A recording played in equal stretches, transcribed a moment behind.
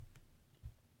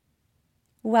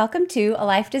Welcome to A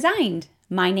Life Designed.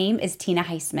 My name is Tina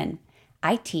Heisman.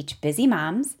 I teach busy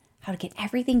moms how to get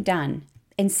everything done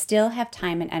and still have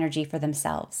time and energy for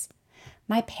themselves.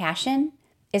 My passion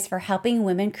is for helping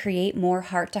women create more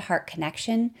heart-to-heart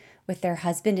connection with their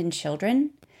husband and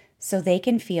children so they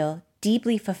can feel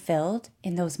deeply fulfilled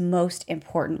in those most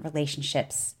important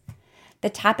relationships.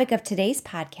 The topic of today's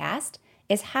podcast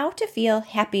is how to feel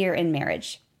happier in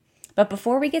marriage. But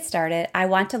before we get started, I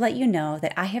want to let you know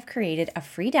that I have created a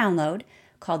free download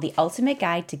called The Ultimate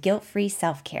Guide to Guilt-Free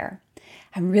Self-Care.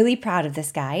 I'm really proud of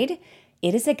this guide.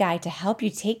 It is a guide to help you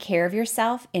take care of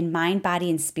yourself in mind, body,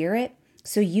 and spirit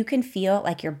so you can feel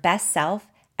like your best self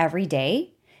every day.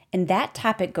 And that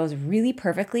topic goes really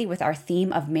perfectly with our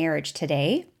theme of marriage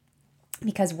today,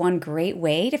 because one great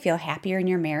way to feel happier in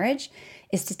your marriage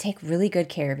is to take really good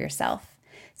care of yourself.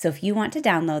 So if you want to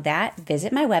download that,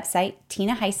 visit my website,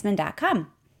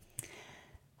 tinaheisman.com.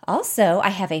 Also, I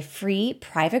have a free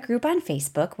private group on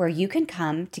Facebook where you can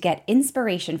come to get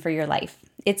inspiration for your life.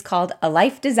 It's called A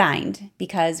Life Designed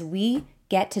because we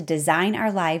get to design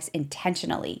our lives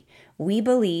intentionally. We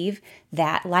believe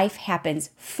that life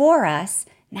happens for us,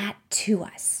 not to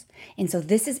us. And so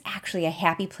this is actually a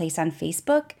happy place on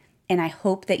Facebook, and I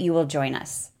hope that you will join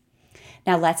us.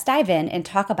 Now let's dive in and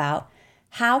talk about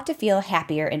how to feel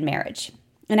happier in marriage.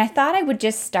 And I thought I would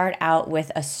just start out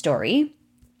with a story.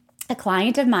 A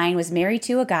client of mine was married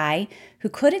to a guy who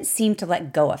couldn't seem to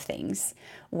let go of things,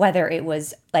 whether it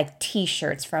was like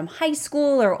t-shirts from high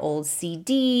school or old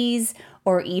CDs,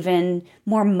 or even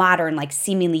more modern, like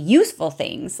seemingly useful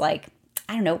things like,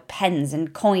 pens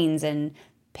and coins and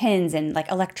pins and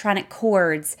like electronic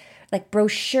cords, like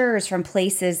brochures from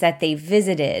places that they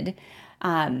visited.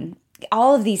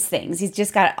 All of these things. He's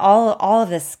just got all of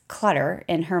this clutter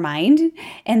in her mind,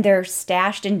 and they're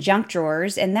stashed in junk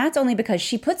drawers, and that's only because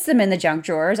she puts them in the junk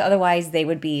drawers. Otherwise, they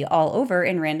would be all over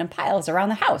in random piles around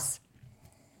the house.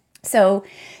 So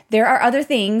there are other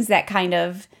things that kind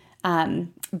of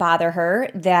bother her,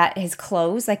 that his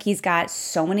clothes, like he's got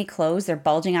so many clothes, they're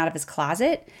bulging out of his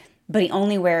closet, but he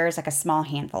only wears like a small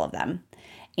handful of them.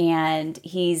 And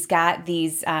he's got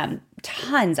these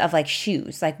tons of like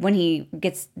shoes. Like when he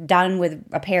gets done with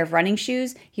a pair of running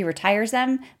shoes, he retires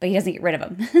them, but he doesn't get rid of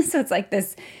them. So it's like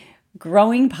this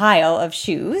growing pile of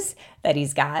shoes that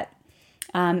he's got.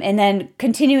 And then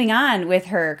continuing on with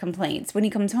her complaints, when he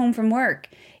comes home from work,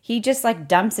 he just like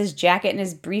dumps his jacket and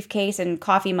his briefcase and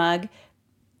coffee mug,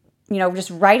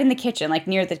 just right in the kitchen, like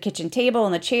near the kitchen table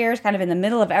and the chairs, kind of in the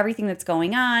middle of everything that's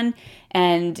going on.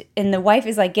 And the wife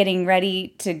is like getting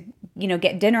ready to,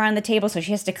 get dinner on the table. So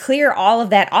she has to clear all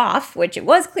of that off, which it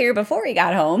was clear before he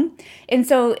got home. And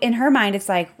so in her mind, it's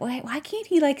like, why can't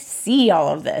he like see all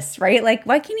of this, right? Like,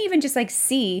 why can't he even just like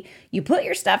see you put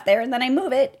your stuff there and then I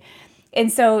move it?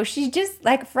 And so she's just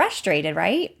like frustrated,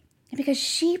 right? Because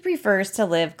she prefers to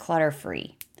live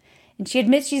clutter-free. And she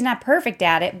admits she's not perfect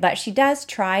at it, but she does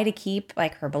try to keep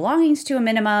like her belongings to a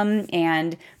minimum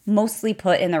and mostly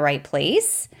put in the right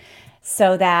place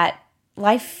so that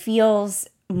life feels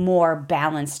more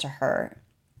balanced to her.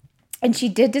 And she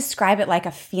did describe it like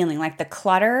a feeling, like the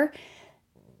clutter,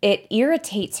 it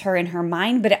irritates her in her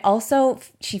mind, but it also,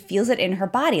 she feels it in her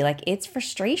body, like it's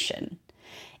frustration.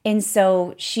 And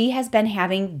so she has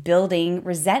been building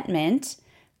resentment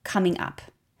coming up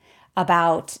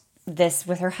about this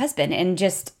with her husband, and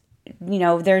just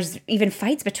there's even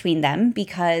fights between them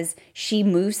because she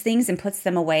moves things and puts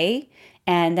them away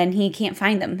and then he can't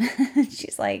find them.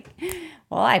 She's like,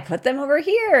 well, I put them over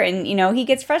here, and he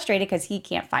gets frustrated because he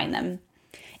can't find them.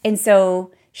 And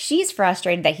so she's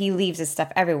frustrated that he leaves his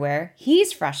stuff everywhere.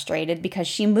 He's frustrated because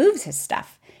she moves his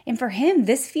stuff, and for him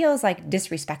this feels like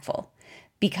disrespectful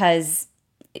because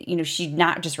she's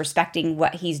not just respecting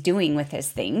what he's doing with his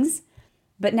things.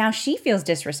 But now she feels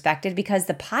disrespected because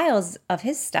the piles of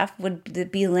his stuff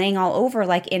would be laying all over,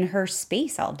 like in her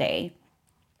space all day.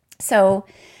 So,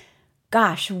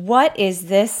 gosh, what is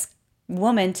this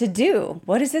woman to do?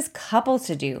 What is this couple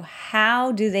to do?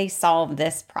 How do they solve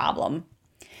this problem?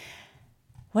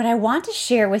 What I want to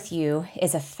share with you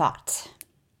is a thought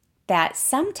that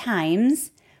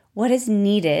sometimes what is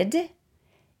needed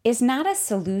is not a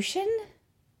solution,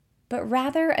 but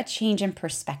rather a change in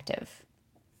perspective.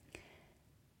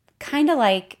 Kind of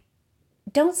like,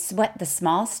 don't sweat the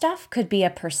small stuff could be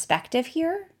a perspective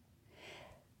here.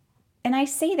 And I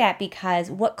say that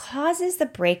because what causes the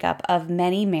breakup of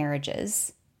many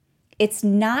marriages, it's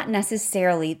not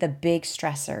necessarily the big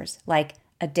stressors like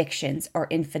addictions or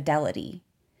infidelity.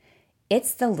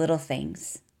 It's the little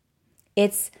things.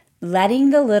 It's letting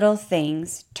the little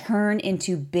things turn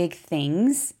into big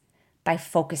things by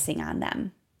focusing on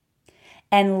them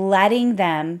and letting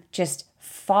them just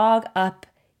fog up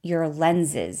your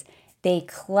lenses. They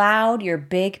cloud your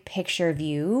big picture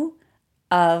view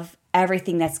of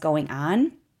everything that's going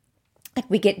on. Like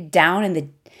we get down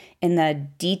in the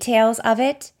details of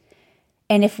it.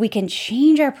 And if we can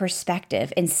change our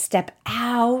perspective and step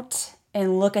out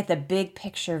and look at the big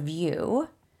picture view,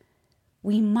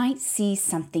 we might see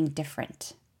something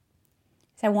different.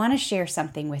 So I want to share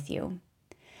something with you.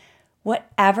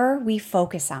 Whatever we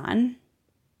focus on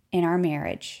in our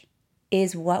marriage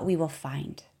is what we will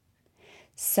find.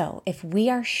 So if we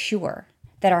are sure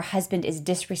that our husband is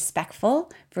disrespectful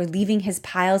for leaving his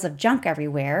piles of junk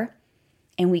everywhere,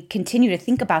 and we continue to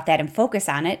think about that and focus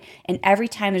on it, and every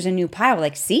time there's a new pile, we're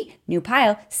like, see, new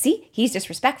pile, see, he's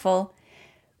disrespectful,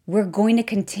 we're going to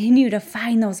continue to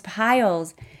find those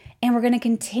piles, and we're going to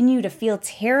continue to feel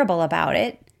terrible about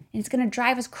it, and it's going to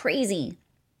drive us crazy.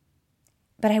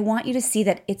 But I want you to see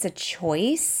that it's a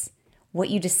choice what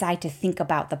you decide to think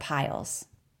about the piles.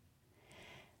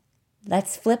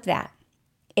 Let's flip that.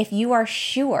 If you are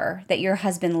sure that your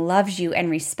husband loves you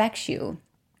and respects you,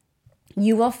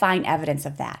 you will find evidence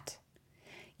of that.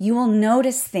 You will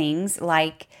notice things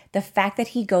like the fact that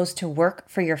he goes to work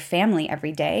for your family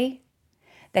every day,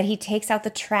 that he takes out the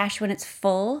trash when it's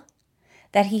full,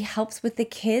 that he helps with the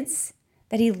kids,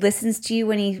 that he listens to you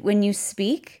when you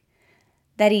speak,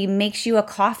 that he makes you a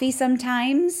coffee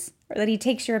sometimes, or that he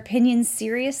takes your opinions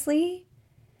seriously.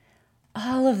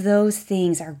 All of those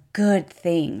things are good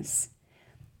things.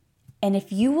 And if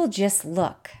you will just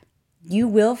look, you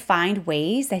will find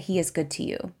ways that he is good to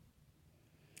you.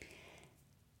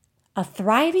 A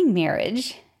thriving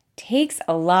marriage takes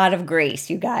a lot of grace,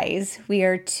 you guys. We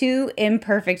are two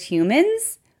imperfect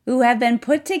humans who have been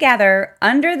put together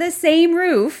under the same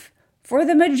roof for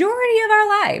the majority of our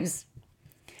lives.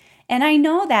 And I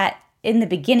know that in the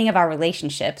beginning of our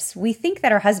relationships, we think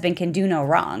that our husband can do no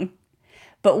wrong.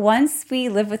 But once we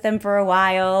live with them for a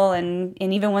while, and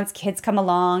even once kids come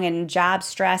along and job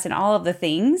stress and all of the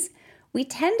things, we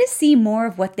tend to see more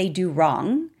of what they do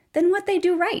wrong than what they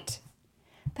do right.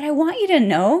 But I want you to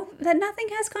know that nothing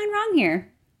has gone wrong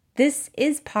here. This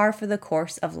is par for the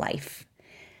course of life.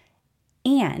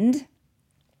 And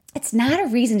it's not a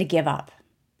reason to give up.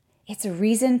 It's a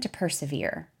reason to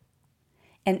persevere.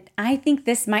 And I think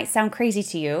this might sound crazy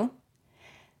to you,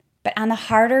 but on the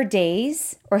harder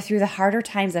days or through the harder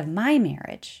times of my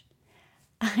marriage,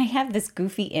 I have this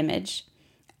goofy image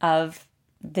of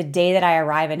the day that I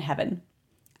arrive in heaven.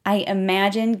 I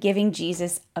imagine giving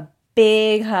Jesus a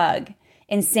big hug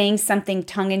and saying something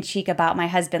tongue-in-cheek about my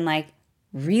husband like,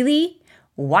 "Really?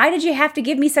 Why did you have to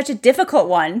give me such a difficult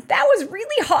one? That was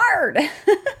really hard."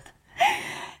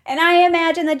 And I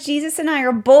imagine that Jesus and I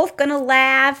are both going to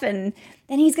laugh, and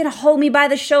then he's going to hold me by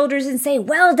the shoulders and say,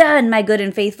 "Well done, my good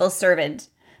and faithful servant."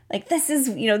 Like this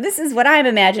is what I'm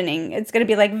imagining. It's going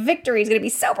to be like victory. He's going to be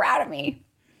so proud of me.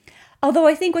 Although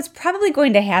I think what's probably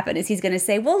going to happen is he's going to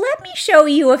say, "Well, let me show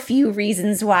you a few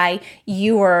reasons why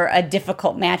you are a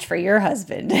difficult match for your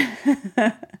husband."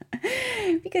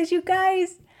 Because you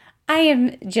guys, I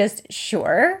am just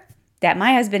sure that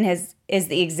my husband is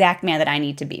the exact man that I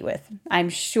need to be with. I'm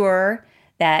sure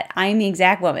that I'm the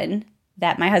exact woman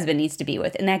that my husband needs to be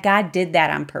with, and that God did that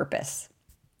on purpose.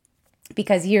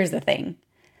 Because here's the thing.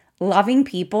 Loving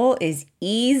people is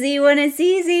easy when it's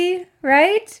easy,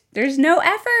 right? There's no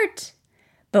effort.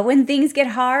 But when things get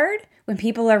hard, when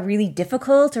people are really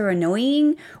difficult or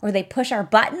annoying, or they push our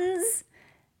buttons,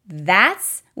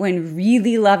 that's when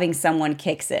really loving someone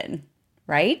kicks in,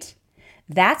 right?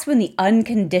 That's when the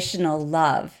unconditional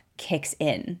love kicks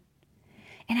in.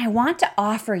 And I want to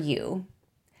offer you,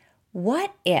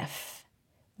 what if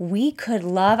we could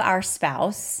love our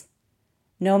spouse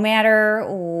no matter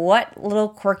what little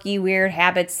quirky, weird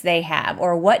habits they have,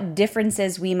 or what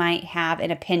differences we might have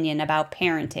in opinion about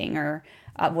parenting or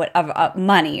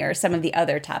money or some of the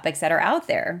other topics that are out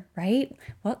there, right?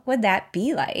 What would that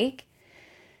be like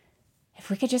if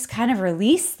we could just kind of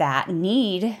release that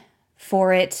need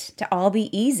for it to all be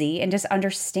easy and just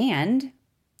understand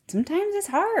sometimes it's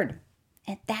hard.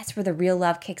 And that's where the real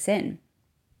love kicks in.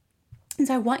 And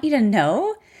so I want you to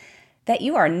know that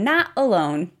you are not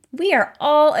alone. We are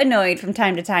all annoyed from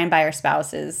time to time by our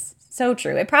spouses. So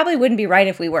true. It probably wouldn't be right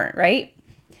if we weren't, right?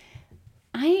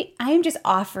 I'm just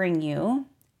offering you,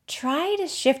 try to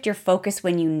shift your focus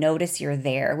when you notice you're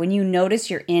there, when you notice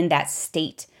you're in that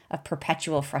state of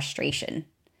perpetual frustration.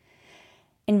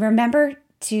 And remember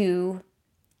to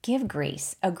give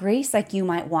grace, a grace like you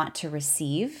might want to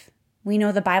receive. We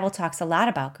know the Bible talks a lot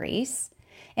about grace.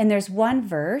 And there's one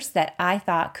verse that I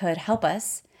thought could help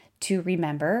us to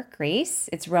remember grace.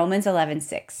 It's Romans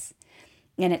 11:6.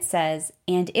 And it says,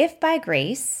 "And if by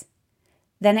grace,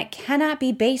 then it cannot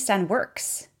be based on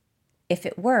works. If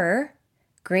it were,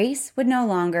 grace would no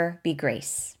longer be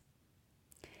grace.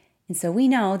 And so we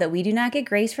know that we do not get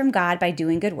grace from God by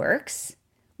doing good works.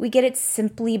 We get it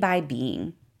simply by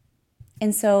being.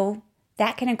 And so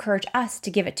that can encourage us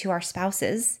to give it to our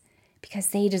spouses because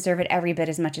they deserve it every bit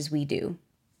as much as we do,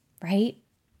 right?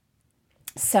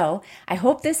 So I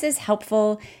hope this is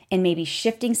helpful in maybe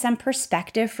shifting some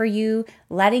perspective for you,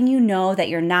 letting you know that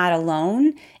you're not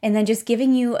alone, and then just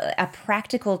giving you a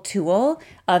practical tool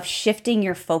of shifting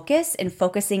your focus and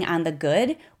focusing on the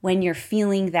good when you're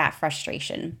feeling that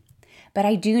frustration. But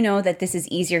I do know that this is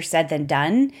easier said than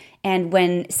done. And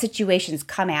when situations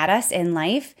come at us in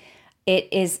life,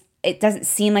 it doesn't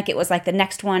seem like it was like the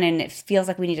next one and it feels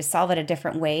like we need to solve it a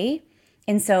different way.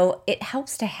 And so it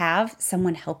helps to have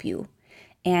someone help you.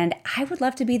 And I would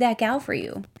love to be that gal for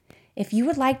you. If you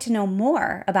would like to know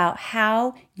more about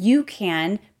how you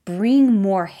can bring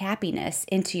more happiness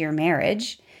into your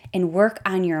marriage and work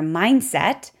on your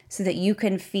mindset so that you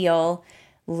can feel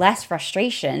less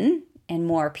frustration and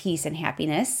more peace and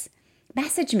happiness,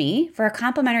 message me for a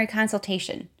complimentary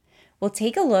consultation. We'll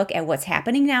take a look at what's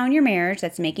happening now in your marriage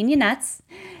that's making you nuts,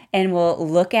 and we'll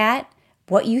look at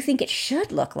what you think it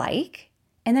should look like,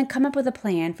 and then come up with a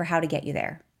plan for how to get you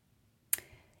there.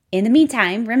 In the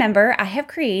meantime, remember, I have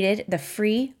created the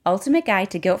free ultimate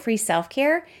guide to guilt-free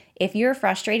self-care. If you're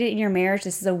frustrated in your marriage,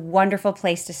 this is a wonderful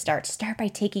place to start. Start by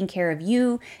taking care of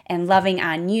you and loving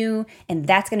on you, and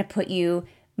that's going to put you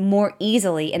more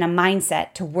easily in a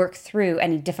mindset to work through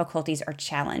any difficulties or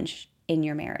challenge in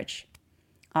your marriage.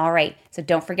 All right, so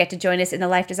don't forget to join us in the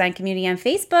Life Design community on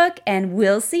Facebook, and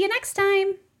we'll see you next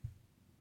time.